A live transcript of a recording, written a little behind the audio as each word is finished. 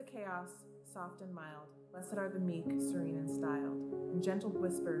chaos, soft and mild, blessed are the meek, serene and styled. In gentle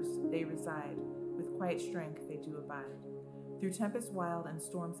whispers they reside, with quiet strength they do abide. Through tempests wild and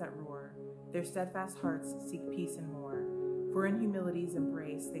storms that roar, their steadfast hearts seek peace and more. For in humility's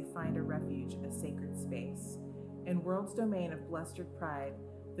embrace they find a refuge, a sacred space. In world's domain of blustered pride,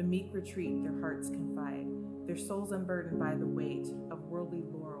 the meek retreat, their hearts confide, their souls unburdened by the weight of worldly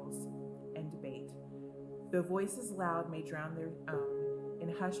laurels and debate. Though voices loud may drown their own, in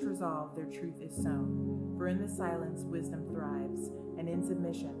hushed resolve their truth is sown. For in the silence wisdom thrives, and in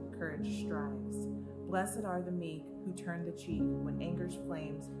submission courage strives. Blessed are the meek who turn the cheek when anger's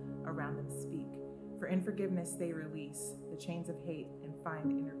flames around them speak. For in forgiveness they release the chains of hate and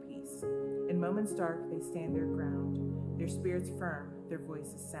find inner peace. In moments dark they stand their ground, their spirits firm, their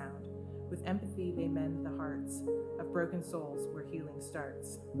voices sound. With empathy they mend the hearts of broken souls where healing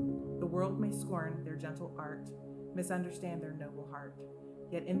starts. The world may scorn their gentle art, misunderstand their noble heart.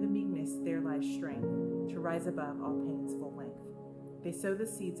 Yet in the meekness there lies strength to rise above all pain's full length. They sow the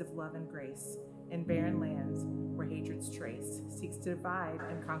seeds of love and grace in barren lands where hatred's trace seeks to divide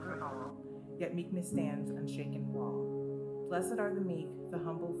and conquer all, yet meekness stands unshaken wall. Blessed are the meek, the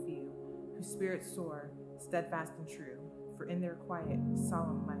humble few, whose spirits soar, steadfast and true. For in their quiet,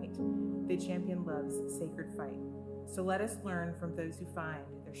 solemn might, they champion love's sacred fight. So let us learn from those who find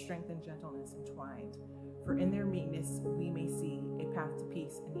their strength and gentleness entwined. For in their meekness we may see a path to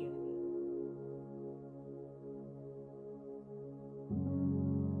peace and unity.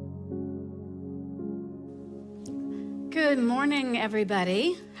 Good morning,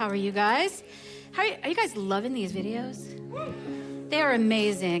 everybody. How are you guys? Are you guys loving these videos? They are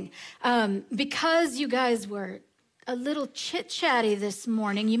amazing. Because you guys were a little chit-chatty this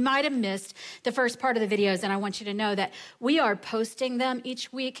morning, you might have missed the first part of the videos, and I want you to know that we are posting them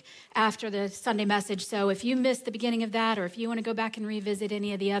each week after the Sunday message. So if you missed the beginning of that, or if you want to go back and revisit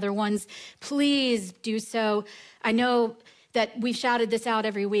any of the other ones, please do so. I know that we've shouted this out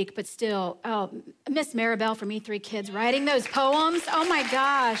every week, but still, Miss Maribel from E3 Kids writing those poems, oh my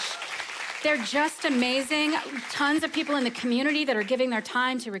gosh. They're just amazing. Tons of people in the community that are giving their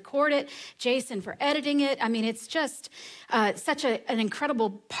time to record it. Jason for editing it. I mean, it's just such an incredible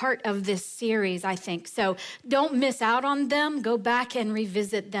part of this series, I think. So don't miss out on them. Go back and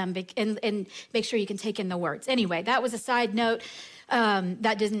revisit them and make sure you can take in the words. Anyway, that was a side note.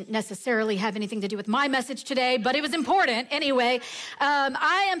 That doesn't necessarily have anything to do with my message today, but it was important. Anyway,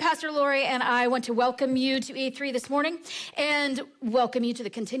 I am Pastor Lori, and I want to welcome you to E3 this morning and welcome you to the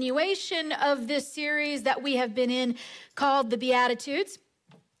continuation of this series that we have been in called the Beatitudes,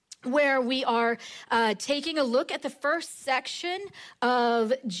 where we are taking a look at the first section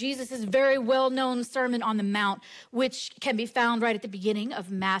of Jesus' very well-known Sermon on the Mount, which can be found right at the beginning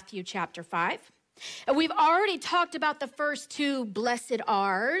of Matthew chapter 5. And we've already talked about the first two blessed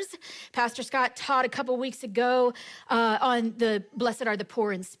R's. Pastor Scott taught a couple weeks ago on the blessed are the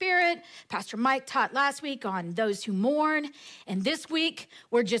poor in spirit. Pastor Mike taught last week on those who mourn. And this week,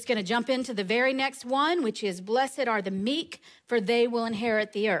 we're just going to jump into the very next one, which is blessed are the meek, for they will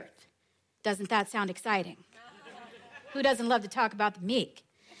inherit the earth. Doesn't that sound exciting? Who doesn't love to talk about the meek?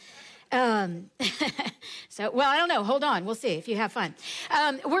 Well, I don't know. Hold on. We'll see if you have fun.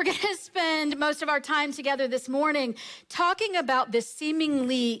 We're going to spend most of our time together this morning talking about this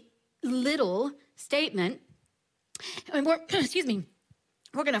seemingly little statement. And we're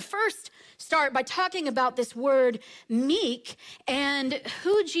going to first start by talking about this word meek and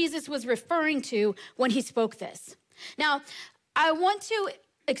who Jesus was referring to when he spoke this. Now, I want to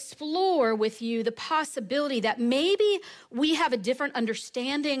explore with you the possibility that maybe we have a different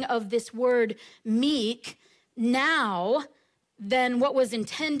understanding of this word meek now than what was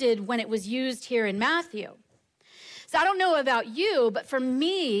intended when it was used here in Matthew. So I don't know about you, but for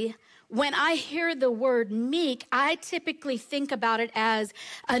me, when I hear the word meek, I typically think about it as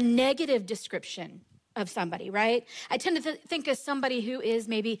a negative description of somebody, right? I tend to think of somebody who is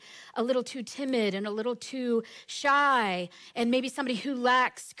maybe a little too timid and a little too shy, and maybe somebody who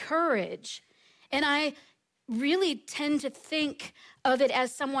lacks courage. And I really tend to think of it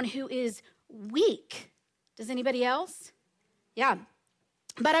as someone who is weak. Does anybody else? Yeah.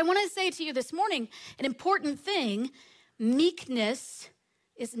 But I want to say to you this morning, an important thing, meekness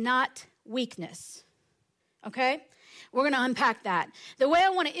is not weakness, okay? We're going to unpack that. The way I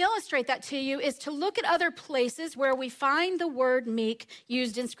want to illustrate that to you is to look at other places where we find the word meek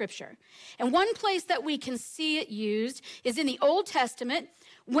used in Scripture. And one place that we can see it used is in the Old Testament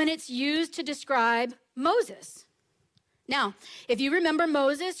when it's used to describe Moses. Now, if you remember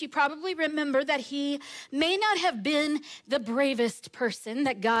Moses, you probably remember that he may not have been the bravest person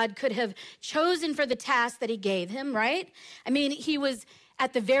that God could have chosen for the task that he gave him, right? I mean, he was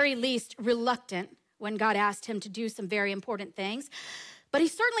at the very least, reluctant when God asked him to do some very important things, but he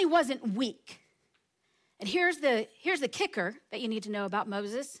certainly wasn't weak. And here's the kicker that you need to know about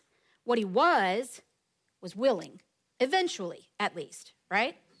Moses. What he was willing, eventually, at least,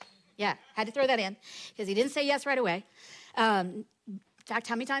 right? Yeah, had to throw that in because he didn't say yes right away. In fact,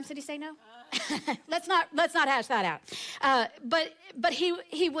 how many times did he say no? Let's not hash that out. But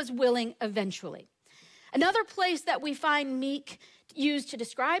he was willing eventually. Another place that we find meek used to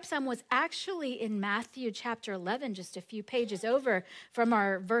describe some was actually in Matthew chapter 11, just a few pages over from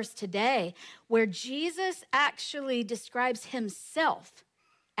our verse today, where Jesus actually describes himself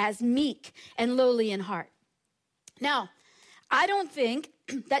as meek and lowly in heart. Now, I don't think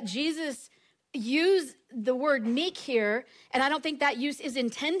that Jesus used the word meek here, and I don't think that use is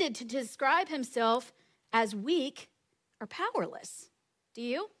intended to describe himself as weak or powerless. Do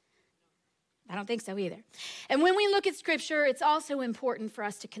you? I don't think so either. And when we look at Scripture, it's also important for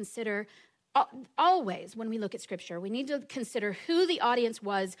us to consider, always when we look at Scripture, we need to consider who the audience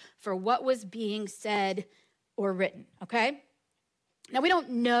was for what was being said or written, okay? Now, we don't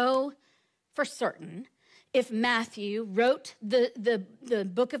know for certain if Matthew wrote the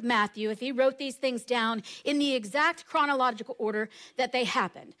book of Matthew, if he wrote these things down in the exact chronological order that they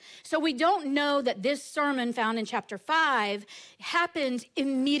happened. So we don't know that this sermon found in chapter 5 happened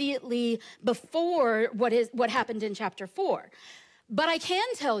immediately before what happened in chapter 4. But I can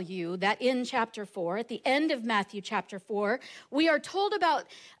tell you that in chapter 4, at the end of Matthew chapter 4, we are told about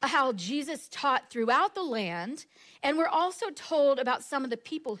how Jesus taught throughout the land, and we're also told about some of the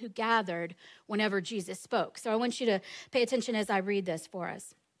people who gathered whenever Jesus spoke. So I want you to pay attention as I read this for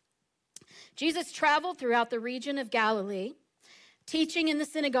us. Jesus traveled throughout the region of Galilee, teaching in the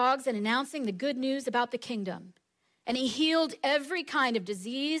synagogues and announcing the good news about the kingdom. And he healed every kind of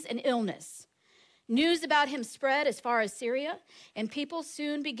disease and illness. News about him spread as far as Syria, and people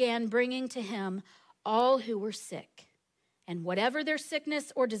soon began bringing to him all who were sick. And whatever their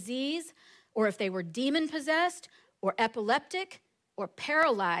sickness or disease, or if they were demon-possessed, or epileptic, or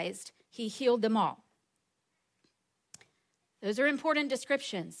paralyzed, he healed them all. Those are important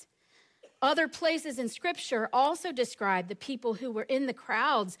descriptions. Other places in Scripture also describe the people who were in the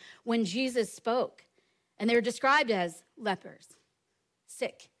crowds when Jesus spoke. And they're described as lepers,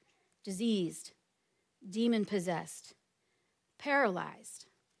 sick, diseased, demon-possessed, paralyzed,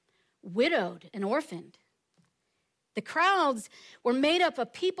 widowed, and orphaned. The crowds were made up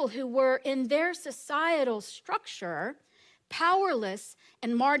of people who were, in their societal structure, powerless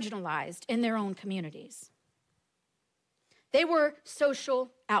and marginalized in their own communities. They were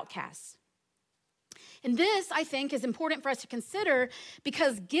social outcasts. And this, I think, is important for us to consider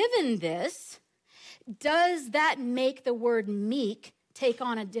because given this, does that make the word meek take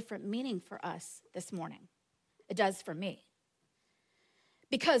on a different meaning for us this morning? It does for me.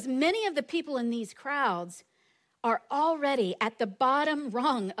 Because many of the people in these crowds are already at the bottom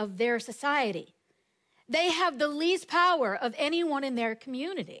rung of their society. They have the least power of anyone in their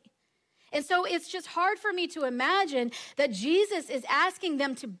community. And so it's just hard for me to imagine that Jesus is asking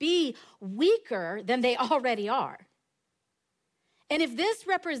them to be weaker than they already are. And if this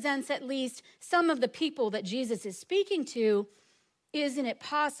represents at least some of the people that Jesus is speaking to, isn't it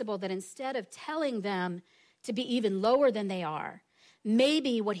possible that instead of telling them to be even lower than they are,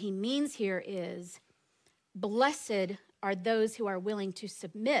 maybe what he means here is, blessed are those who are willing to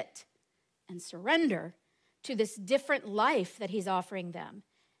submit and surrender to this different life that he's offering them.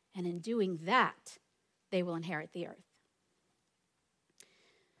 And in doing that, they will inherit the earth.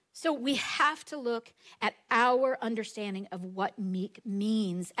 So we have to look at our understanding of what meek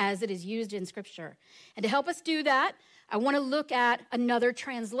means as it is used in Scripture. And to help us do that, I want to look at another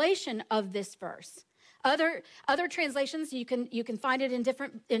translation of this verse. Other translations, you can find it in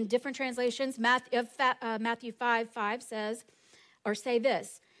different translations. Matthew 5:5 says, or say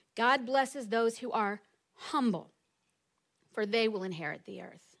this, God blesses those who are humble, for they will inherit the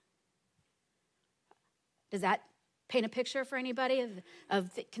earth. Does that paint a picture for anybody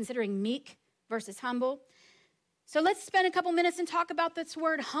of considering meek versus humble? So let's spend a couple minutes and talk about this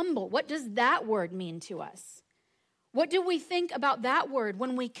word humble. What does that word mean to us? What do we think about that word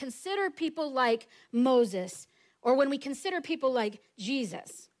when we consider people like Moses or when we consider people like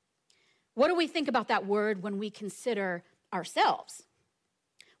Jesus? What do we think about that word when we consider ourselves?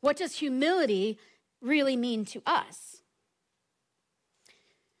 What does humility really mean to us?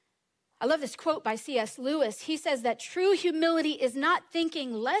 I love this quote by C.S. Lewis. He says that true humility is not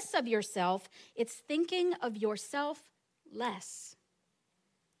thinking less of yourself, it's thinking of yourself less.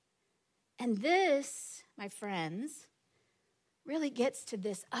 And this, my friends, really gets to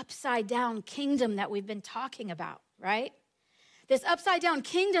this upside down kingdom that we've been talking about, right? This upside down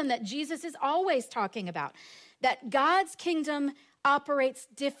kingdom that Jesus is always talking about, that God's kingdom operates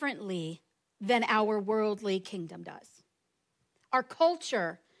differently than our worldly kingdom does. Our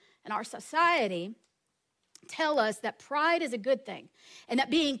culture and our society tell us that pride is a good thing and that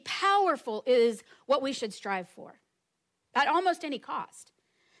being powerful is what we should strive for at almost any cost.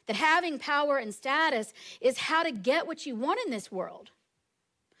 That having power and status is how to get what you want in this world.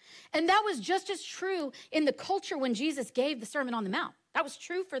 And that was just as true in the culture when Jesus gave the Sermon on the Mount. That was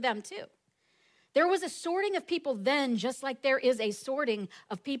true for them too. There was a sorting of people then, just like there is a sorting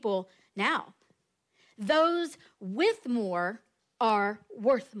of people now. Those with more are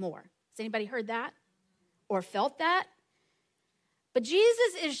worth more. Has anybody heard that or felt that? But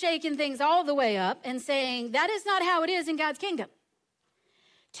Jesus is shaking things all the way up and saying that is not how it is in God's kingdom.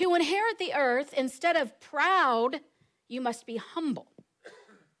 To inherit the earth, instead of proud, you must be humble.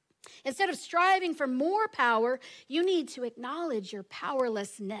 Instead of striving for more power, you need to acknowledge your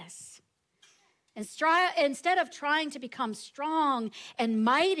powerlessness. And instead of trying to become strong and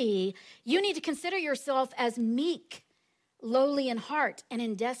mighty, you need to consider yourself as meek, lowly in heart, and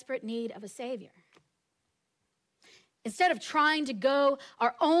in desperate need of a Savior. Instead of trying to go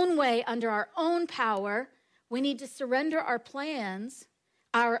our own way under our own power, we need to surrender our plans,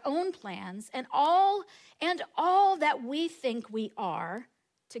 our own plans, and all that we think we are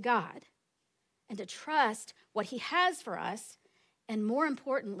to God, and to trust what He has for us, and more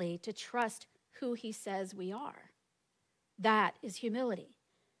importantly, to trust who He says we are. That is humility.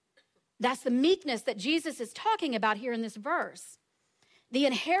 That's the meekness that Jesus is talking about here in this verse. The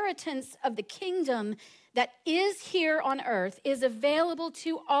inheritance of the kingdom that is here on earth is available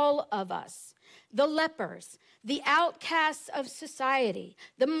to all of us. The lepers, the outcasts of society,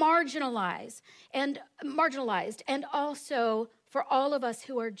 the marginalized, and also for all of us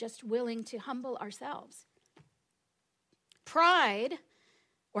who are just willing to humble ourselves. Pride,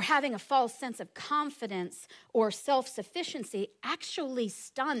 or having a false sense of confidence or self-sufficiency, actually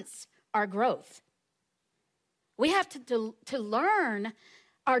stunts our growth. We have to learn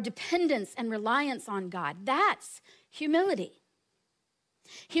our dependence and reliance on God. That's humility.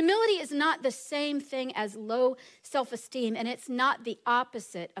 Humility is not the same thing as low self-esteem, and it's not the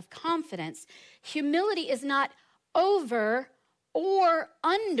opposite of confidence. Humility is not over or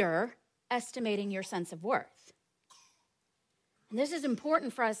underestimating your sense of worth. And this is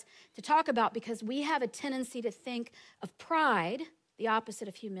important for us to talk about because we have a tendency to think of pride, the opposite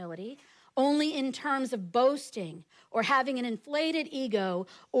of humility, only in terms of boasting or having an inflated ego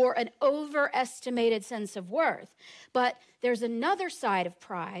or an overestimated sense of worth. But there's another side of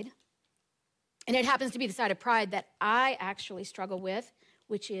pride, and it happens to be the side of pride that I actually struggle with,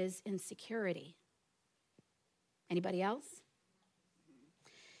 which is insecurity. Anybody else?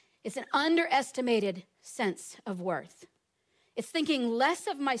 It's an underestimated sense of worth. It's thinking less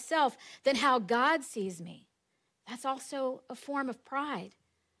of myself than how God sees me. That's also a form of pride.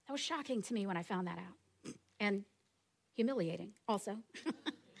 That was shocking to me when I found that out, and humiliating also.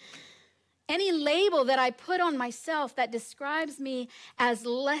 Any label that I put on myself that describes me as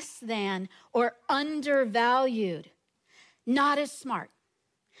less than or undervalued, not as smart,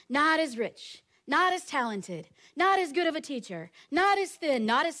 not as rich, not as talented, not as good of a teacher, not as thin,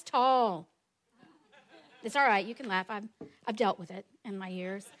 not as tall. It's all right, you can laugh. I've dealt with it in my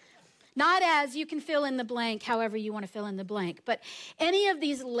years. Not as, you can fill in the blank however you want to fill in the blank. But any of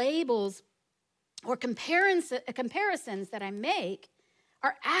these labels or comparisons that I make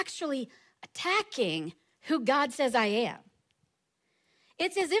are actually attacking who God says I am.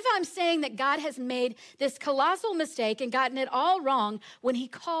 It's as if I'm saying that God has made this colossal mistake and gotten it all wrong when He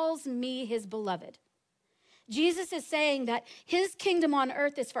calls me His beloved. Jesus is saying that His kingdom on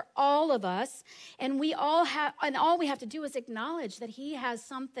earth is for all of us, and all we have to do is acknowledge that He has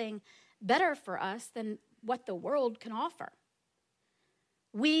something better for us than what the world can offer.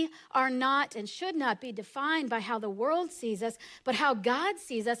 We are not and should not be defined by how the world sees us, but how God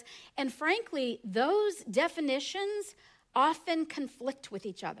sees us. And frankly, those definitions often conflict with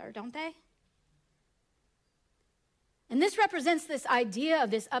each other, don't they? And this represents this idea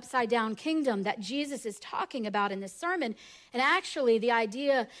of this upside-down kingdom that Jesus is talking about in this sermon, and actually the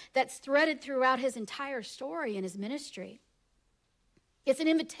idea that's threaded throughout His entire story and His ministry. It's an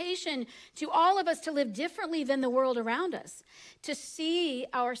invitation to all of us to live differently than the world around us, to see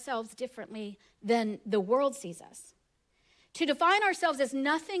ourselves differently than the world sees us, to define ourselves as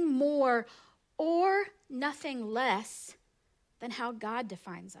nothing more or nothing less than how God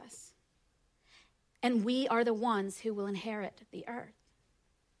defines us. And we are the ones who will inherit the earth.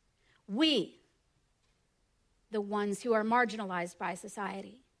 We, the ones who are marginalized by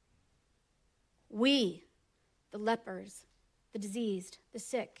society. We, the lepers the diseased, the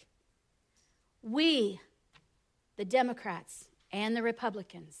sick. We, the Democrats and the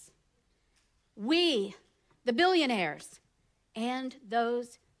Republicans. We, the billionaires, and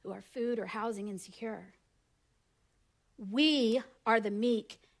those who are food or housing insecure. We are the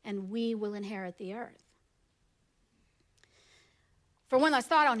meek, and we will inherit the earth. For one last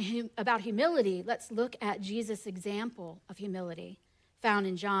thought about humility, let's look at Jesus' example of humility found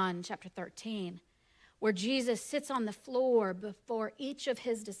in John chapter 13, where Jesus sits on the floor before each of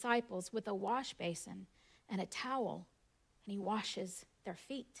his disciples with a wash basin and a towel, and he washes their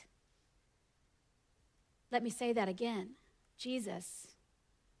feet. Let me say that again. Jesus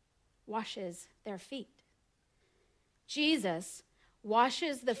washes their feet. Jesus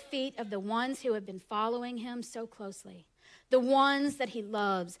washes the feet of the ones who have been following him so closely, the ones that he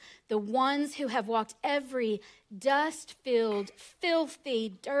loves, the ones who have walked every dust-filled,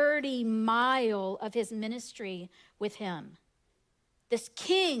 filthy, dirty mile of his ministry with him. This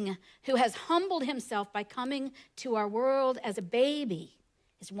king who has humbled himself by coming to our world as a baby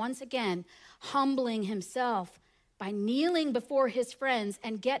is once again humbling himself by kneeling before his friends,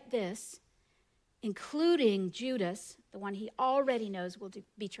 and get this, including Judas, the one he already knows will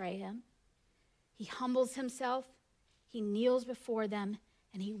betray him. He humbles himself, he kneels before them,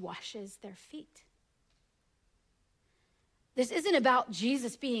 and he washes their feet. This isn't about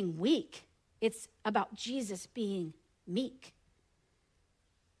Jesus being weak. It's about Jesus being meek.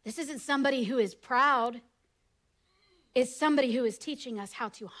 This isn't somebody who is proud. It's somebody who is teaching us how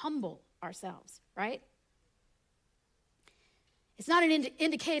to humble ourselves, right? It's not an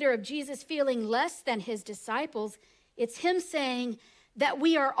indicator of Jesus feeling less than his disciples. It's him saying that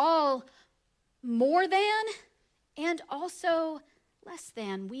we are all more than and also less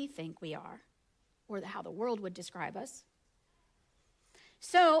than we think we are, or how the world would describe us.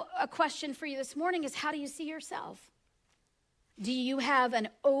 So a question for you this morning is, how do you see yourself? Do you have an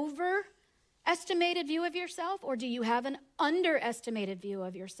overestimated view of yourself, or do you have an underestimated view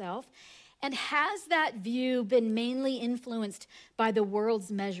of yourself? And has that view been mainly influenced by the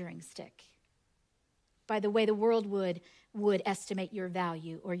world's measuring stick, by the way the world would estimate your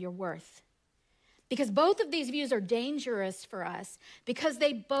value or your worth? Because both of these views are dangerous for us, because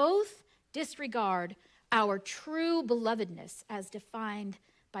they both disregard our true belovedness as defined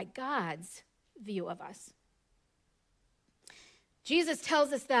by God's view of us. Jesus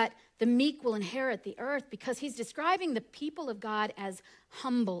tells us that the meek will inherit the earth because he's describing the people of God as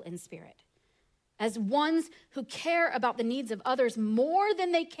humble in spirit, as ones who care about the needs of others more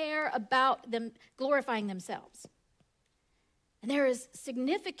than they care about them glorifying themselves. And there is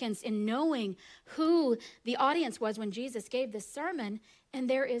significance in knowing who the audience was when Jesus gave this sermon, and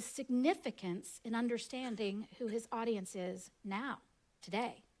there is significance in understanding who his audience is now,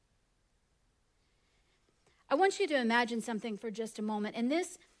 today. I want you to imagine something for just a moment, and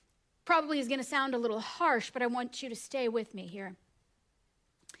this probably is going to sound a little harsh, but I want you to stay with me here.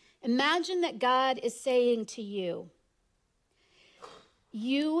 Imagine that God is saying to you,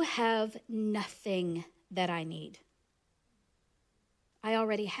 you have nothing that I need. I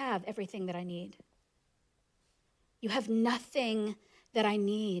already have everything that I need. You have nothing that I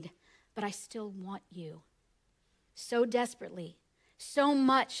need, but I still want you so desperately, so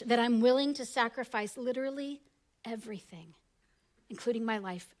much that I'm willing to sacrifice literally everything, including my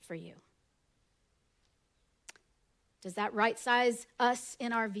life for you. Does that right size us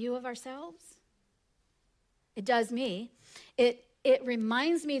in our view of ourselves? It does me. It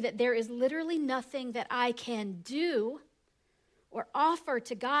reminds me that there is literally nothing that I can do or offer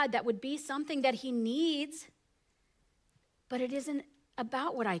to God that would be something that he needs, but it isn't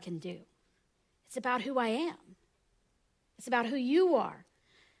about what I can do. It's about who I am. It's about who you are,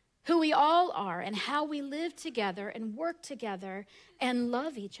 who we all are, and how we live together and work together and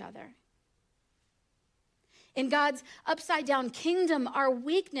love each other. In God's upside-down kingdom, our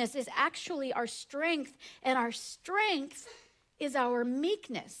weakness is actually our strength, and our strength is our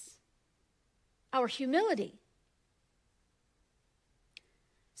meekness, our humility.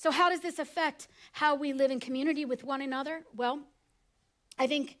 So how does this affect how we live in community with one another? Well, I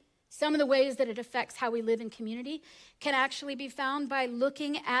think some of the ways that it affects how we live in community can actually be found by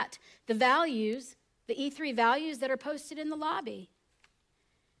looking at the values, the E3 values that are posted in the lobby.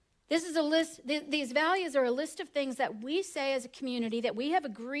 This is a list, these values are a list of things that we say as a community, that we have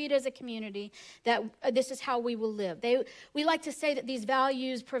agreed as a community, that this is how we will live. We like to say that these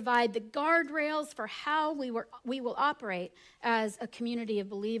values provide the guardrails for how we will operate as a community of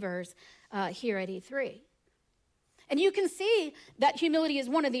believers here at E3. And you can see that humility is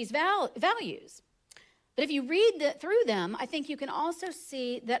one of these values. But if you read through them, I think you can also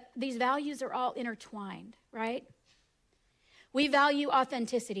see that these values are all intertwined, right? We value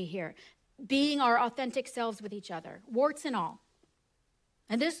authenticity here, being our authentic selves with each other, warts and all.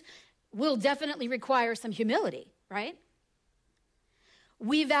 And this will definitely require some humility, right?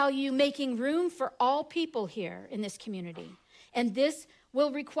 We value making room for all people here in this community. And this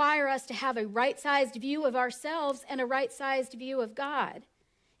will require us to have a right-sized view of ourselves and a right-sized view of God.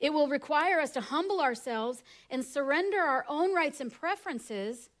 It will require us to humble ourselves and surrender our own rights and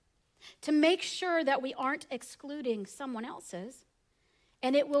preferences to make sure that we aren't excluding someone else's.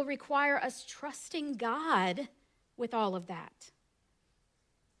 And it will require us trusting God with all of that.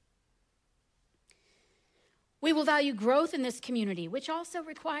 We will value growth in this community, which also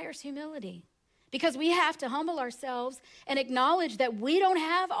requires humility, because we have to humble ourselves and acknowledge that we don't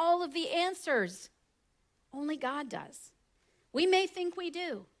have all of the answers. Only God does. We may think we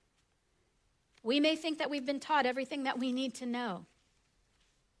do. We may think that we've been taught everything that we need to know.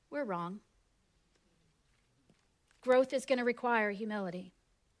 We're wrong. Growth is going to require humility.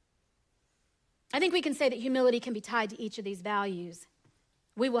 I think we can say that humility can be tied to each of these values.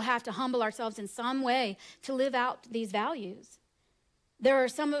 We will have to humble ourselves in some way to live out these values.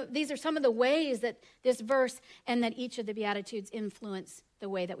 These are some of the ways that this verse and that each of the Beatitudes influence the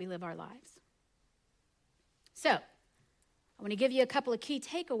way that we live our lives. So, I want to give you a couple of key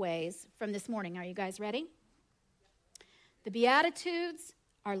takeaways from this morning. Are you guys ready? The Beatitudes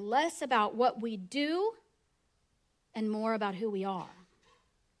are less about what we do and more about who we are.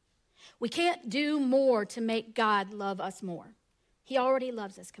 We can't do more to make God love us more. He already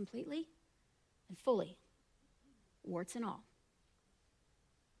loves us completely and fully, warts and all.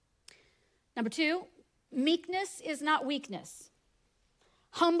 Number 2, meekness is not weakness.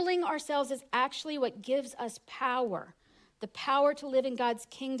 Humbling ourselves is actually what gives us power, the power to live in God's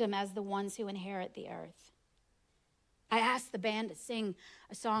kingdom as the ones who inherit the earth. I asked the band to sing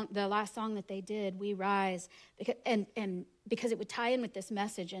a song, the last song that they did, We Rise, because it would tie in with this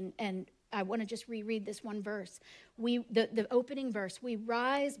message, and I want to just reread this one verse. The opening verse, we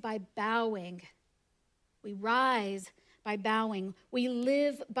rise by bowing. We rise by bowing. We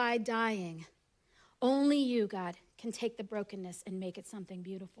live by dying. Only you, God, can take the brokenness and make it something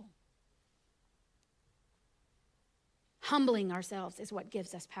beautiful. Humbling ourselves is what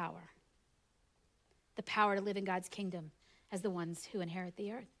gives us power. The power to live in God's kingdom as the ones who inherit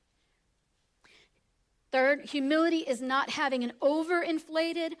the earth. Third, humility is not having an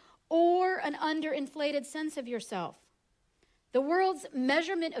overinflated or an underinflated sense of yourself. The world's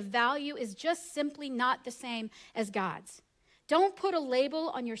measurement of value is just simply not the same as God's. Don't put a label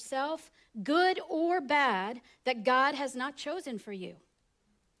on yourself, good or bad, that God has not chosen for you.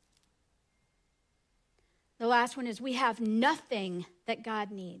 The last one is we have nothing that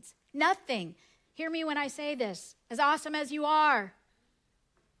God needs. Nothing. Hear me when I say this. As awesome as you are,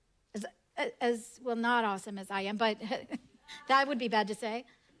 well, not awesome as I am, but that would be bad to say.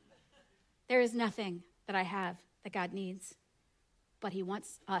 There is nothing that I have that God needs, but he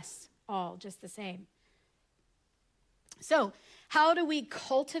wants us all just the same. So, how do we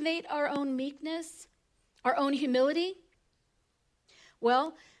cultivate our own meekness, our own humility?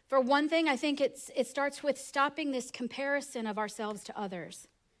 Well, for one thing, I think it starts with stopping this comparison of ourselves to others.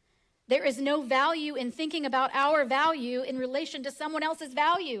 There is no value in thinking about our value in relation to someone else's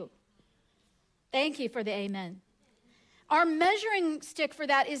value. Thank you for the amen. Our measuring stick for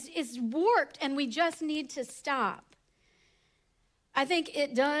that is warped, and we just need to stop. I think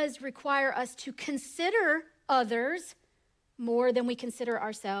it does require us to consider others more than we consider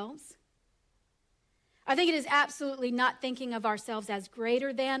ourselves. I think it is absolutely not thinking of ourselves as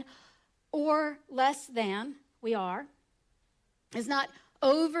greater than or less than we are. It's not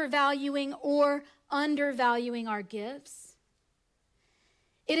overvaluing or undervaluing our gifts.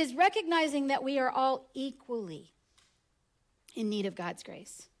 It is recognizing that we are all equally in need of God's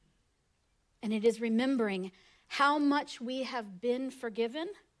grace. And it is remembering how much we have been forgiven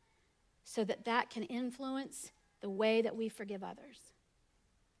so that that can influence the way that we forgive others.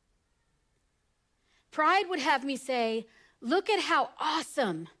 Pride would have me say, look at how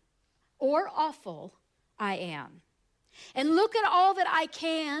awesome or awful I am. And look at all that I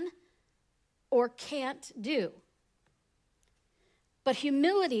can or can't do. But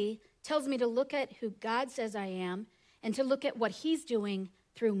humility tells me to look at who God says I am and to look at what he's doing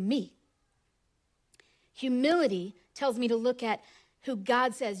through me. Humility tells me to look at who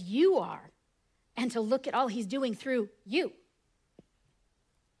God says you are and to look at all he's doing through you.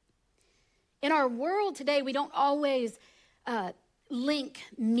 In our world today, we don't always link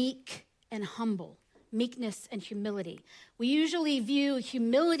meek and humble, meekness and humility. We usually view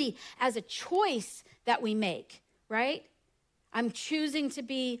humility as a choice that we make, right? I'm choosing to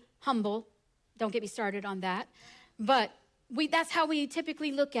be humble. Don't get me started on that. But That's how we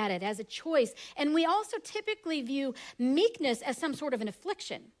typically look at it, as a choice. And we also typically view meekness as some sort of an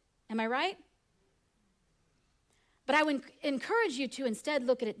affliction. Am I right? But I would encourage you to instead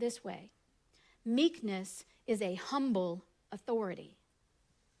look at it this way. Meekness is a humble authority.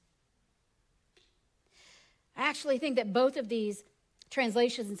 I actually think that both of these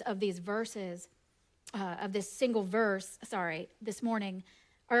translations of these verses, of this single verse, this morning,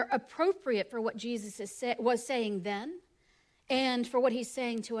 are appropriate for what Jesus was saying then and for what he's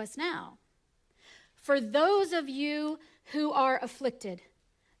saying to us now. For those of you who are afflicted,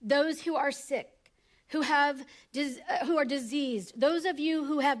 those who are sick, who are diseased, those of you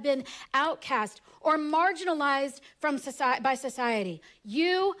who have been outcast or marginalized by society,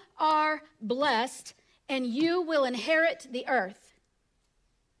 you are blessed and you will inherit the earth.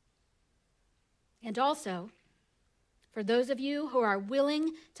 And also, for those of you who are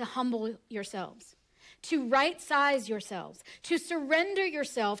willing to humble yourselves, to right-size yourselves, to surrender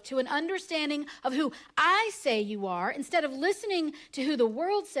yourself to an understanding of who I say you are, instead of listening to who the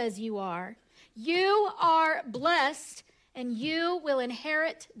world says you are blessed and you will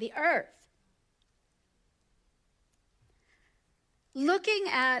inherit the earth. Looking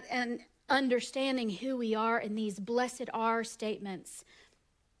at and understanding who we are in these blessed are statements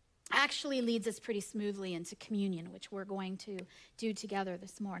actually leads us pretty smoothly into communion, which we're going to do together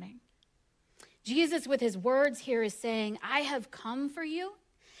this morning. Jesus, with his words here, is saying, I have come for you,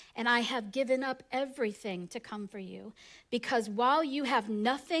 and I have given up everything to come for you, because while you have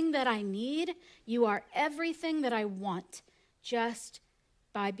nothing that I need, you are everything that I want, just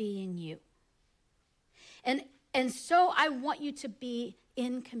by being you. And so I want you to be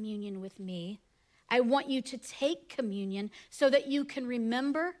in communion with me. I want you to take communion so that you can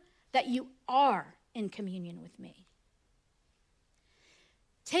remember that you are in communion with me.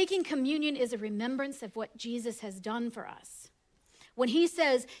 Taking communion is a remembrance of what Jesus has done for us. When he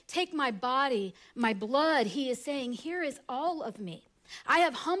says, take my body, my blood, he is saying, here is all of me. I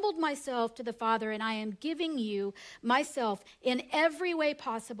have humbled myself to the Father, and I am giving you myself in every way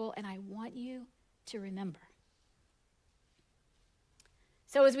possible, and I want you to remember.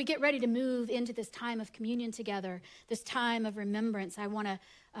 So as we get ready to move into this time of communion together, this time of remembrance, I want to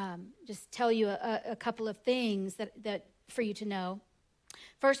just tell you a couple of things that for you to know.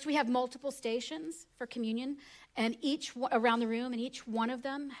 First, we have multiple stations for communion, and each around the room, and each one of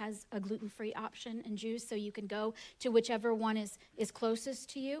them has a gluten-free option and juice, so you can go to whichever one is closest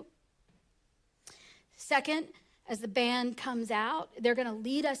to you. Second, as the band comes out, they're going to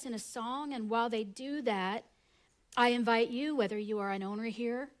lead us in a song, and while they do that, I invite you, whether you are an owner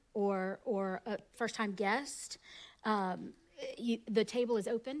here or a first-time guest, the table is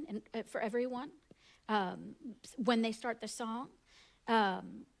open for everyone when they start the song.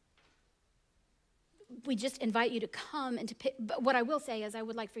 We just invite you to come and to pick. But what I will say is I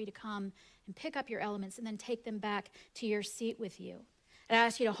would like for you to come and pick up your elements and then take them back to your seat with you. And I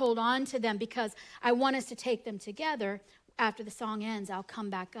ask you to hold on to them because I want us to take them together. After the song ends, I'll come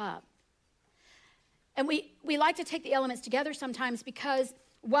back up. And we like to take the elements together sometimes because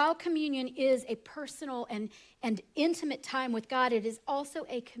while communion is a personal and intimate time with God, it is also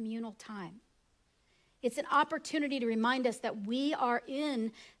a communal time. It's an opportunity to remind us that we are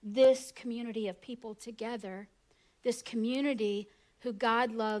in this community of people together, this community who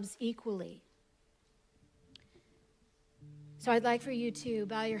God loves equally. So I'd like for you to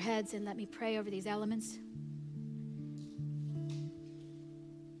bow your heads and let me pray over these elements.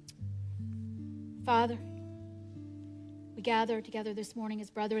 Father, we gather together this morning as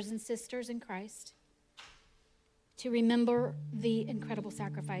brothers and sisters in Christ to remember the incredible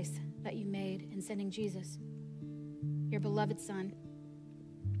sacrifice that you made in sending Jesus, your beloved Son,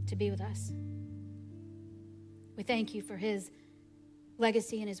 to be with us. We thank you for his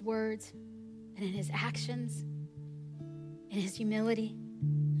legacy in his words and in his actions, in his humility,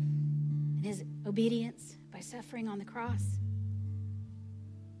 in his obedience by suffering on the cross.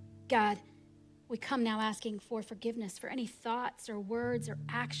 God, we come now asking for forgiveness for any thoughts or words or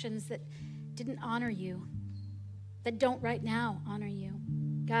actions that didn't honor you, that don't right now honor you.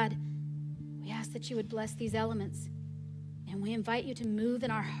 God, we ask that you would bless these elements, and we invite you to move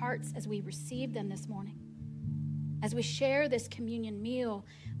in our hearts as we receive them this morning. As we share this communion meal,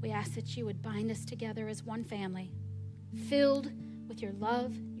 we ask that you would bind us together as one family, filled with your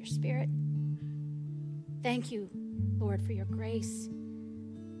love, your spirit. Thank you, Lord, for your grace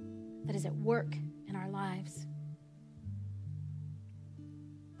that is at work in our lives.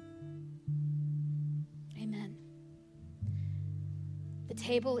 Amen. The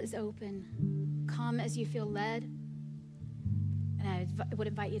table is open. Come as you feel led. And I would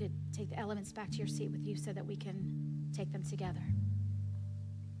invite you to take the elements back to your seat with you so that we can take them together.